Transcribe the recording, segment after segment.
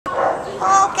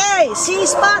Okay, see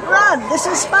Spot run. This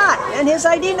is Spot, and his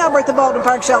ID number at the Baldwin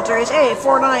Park Shelter is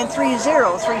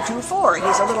A4930324.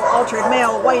 He's a little altered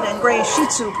male, white and gray Shih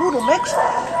Tzu Poodle mix,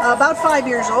 about 5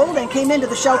 years old, and came into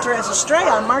the shelter as a stray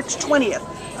on March 20th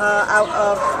out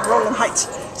of Rowland Heights.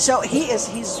 So he's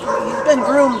been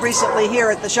groomed recently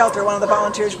here at the shelter. One of the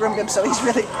volunteers groomed him, so he's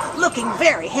really looking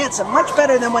very handsome, much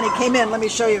better than when he came in. Let me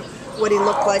show you what he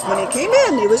looked like when he came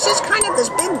in. He was just kind of this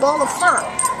big ball of fur.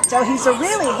 So he's a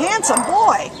really handsome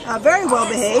boy, very well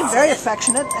behaved, very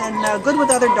affectionate, and good with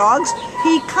other dogs.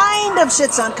 He kind of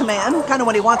sits on command, kind of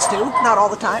when he wants to, not all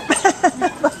the time.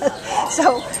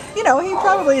 So, you know, he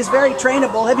probably is very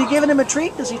trainable. Have you given him a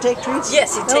treat? Does he take treats?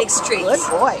 Yes, he takes treats. Good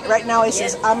boy. Right now he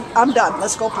says, I'm done.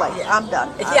 Let's go play. Yeah. I'm done.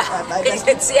 Yeah.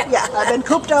 I've been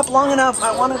cooped up long enough.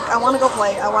 I want to go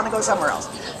play. I want to go somewhere else.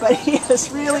 But he is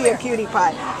really a cutie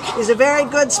pie. He's a very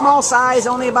good small size,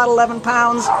 only about 11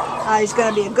 pounds. He's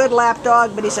going to be a good lap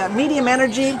dog, but he's a medium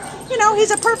energy. You know,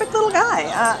 he's a perfect little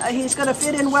guy. He's going to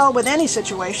fit in well with any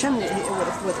situation,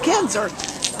 with kids or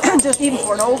just even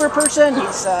for an older person.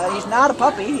 He's not a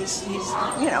puppy. He's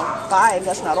you know, 5.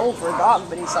 That's not old for a dog,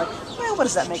 but he's like, well, what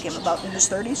does that make him, about in his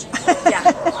 30s? Yeah.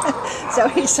 So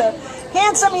he's a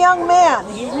handsome young man.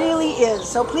 He really is.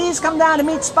 So please come down to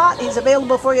meet Spot. He's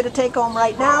available for you to take home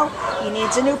right now. He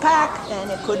needs a new pack, and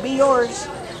it could be yours.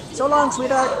 So long,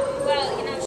 sweetheart.